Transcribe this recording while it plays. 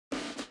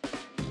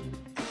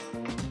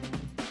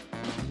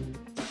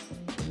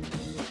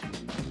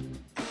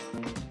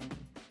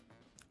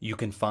You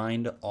can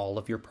find all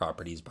of your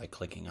properties by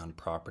clicking on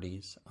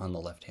Properties on the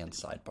left-hand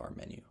sidebar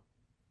menu.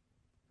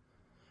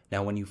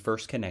 Now, when you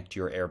first connect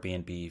your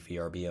Airbnb,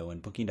 VRBO,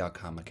 and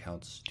Booking.com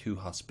accounts to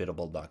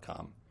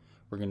Hospitable.com,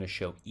 we're going to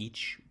show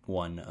each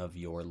one of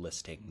your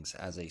listings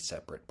as a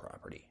separate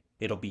property.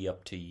 It'll be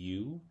up to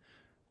you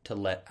to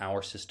let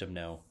our system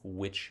know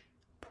which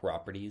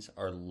properties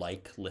are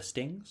like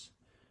listings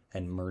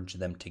and merge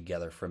them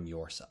together from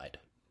your side.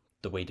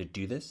 The way to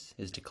do this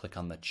is to click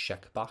on the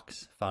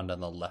checkbox found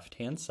on the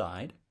left-hand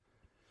side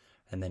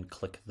and then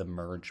click the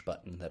merge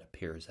button that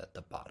appears at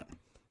the bottom.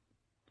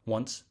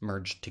 Once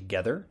merged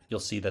together, you'll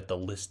see that the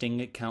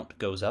listing count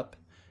goes up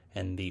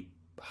and the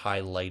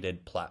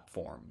highlighted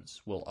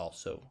platforms will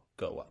also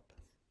go up.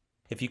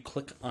 If you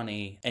click on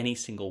any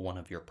single one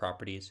of your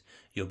properties,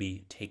 you'll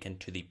be taken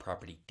to the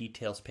property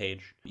details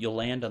page. You'll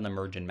land on the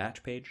merge and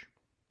match page,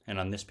 and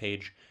on this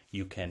page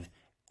you can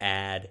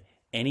add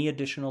any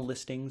additional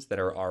listings that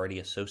are already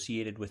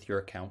associated with your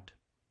account.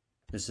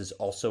 This is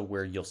also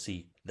where you'll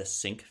see the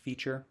sync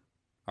feature.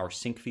 Our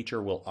sync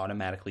feature will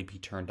automatically be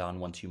turned on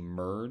once you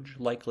merge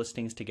like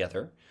listings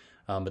together,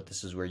 but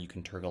this is where you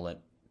can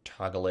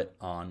toggle it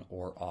on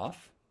or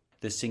off.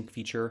 This sync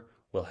feature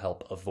will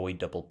help avoid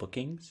double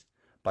bookings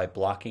by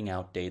blocking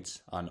out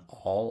dates on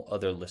all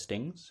other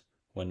listings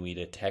when we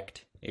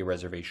detect a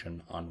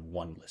reservation on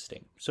one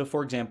listing. So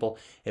for example,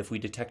 if we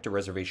detect a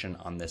reservation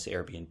on this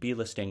Airbnb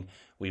listing,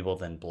 we will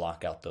then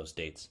block out those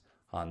dates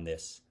on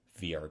this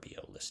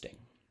VRBO listing.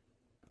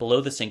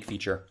 Below the sync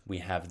feature, we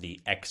have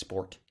the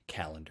export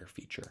calendar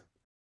feature.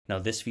 Now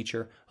this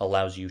feature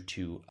allows you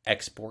to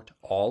export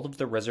all of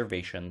the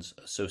reservations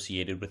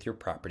associated with your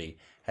property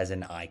as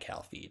an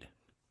iCal feed.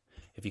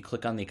 If you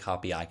click on the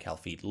copy iCal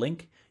feed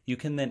link, you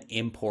can then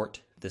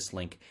import this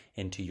link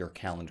into your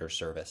calendar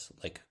service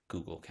like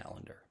Google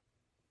Calendar.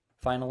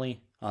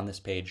 Finally, on this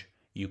page,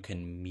 you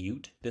can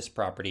mute this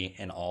property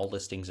and all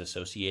listings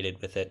associated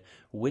with it,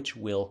 which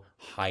will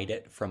hide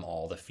it from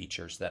all the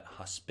features that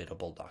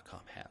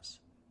Hospitable.com has.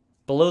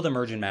 Below the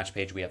merge and match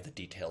page, we have the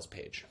details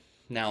page.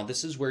 Now,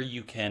 this is where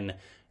you can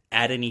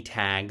add any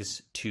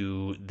tags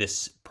to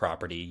this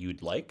property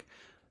you'd like.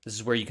 This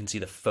is where you can see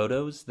the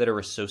photos that are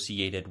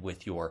associated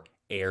with your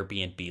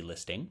Airbnb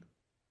listing.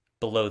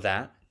 Below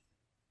that,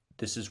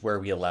 this is where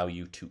we allow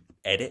you to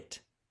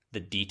edit the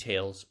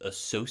details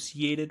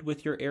associated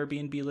with your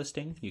Airbnb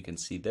listing. You can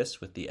see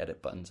this with the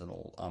edit buttons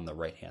on the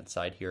right-hand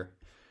side here.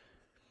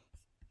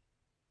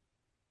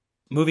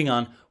 Moving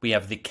on, we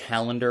have the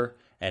calendar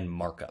and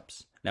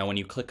markups. Now, when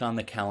you click on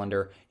the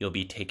calendar, you'll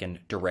be taken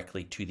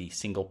directly to the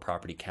single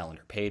property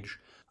calendar page.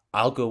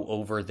 I'll go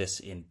over this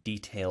in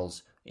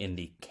details in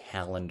the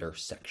calendar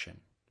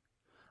section.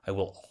 I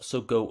will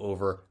also go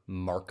over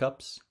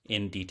markups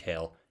in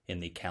detail in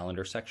the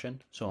calendar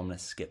section, so I'm going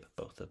to skip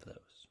both of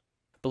those.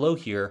 Below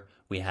here,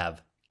 we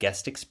have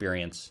guest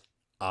experience,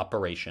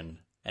 operation,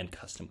 and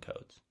custom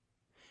codes.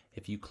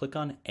 If you click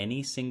on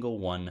any single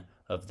one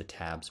of the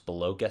tabs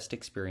below guest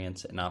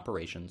experience and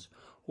operations,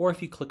 or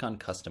if you click on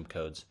custom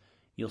codes,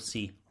 you'll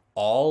see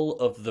all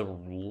of the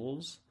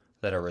rules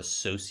that are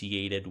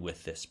associated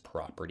with this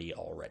property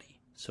already.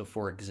 So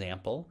for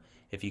example,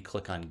 if you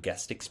click on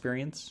guest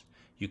experience,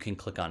 you can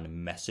click on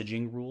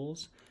messaging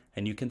rules,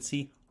 and you can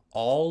see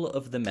all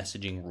of the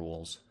messaging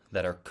rules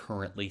that are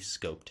currently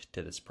scoped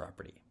to this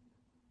property.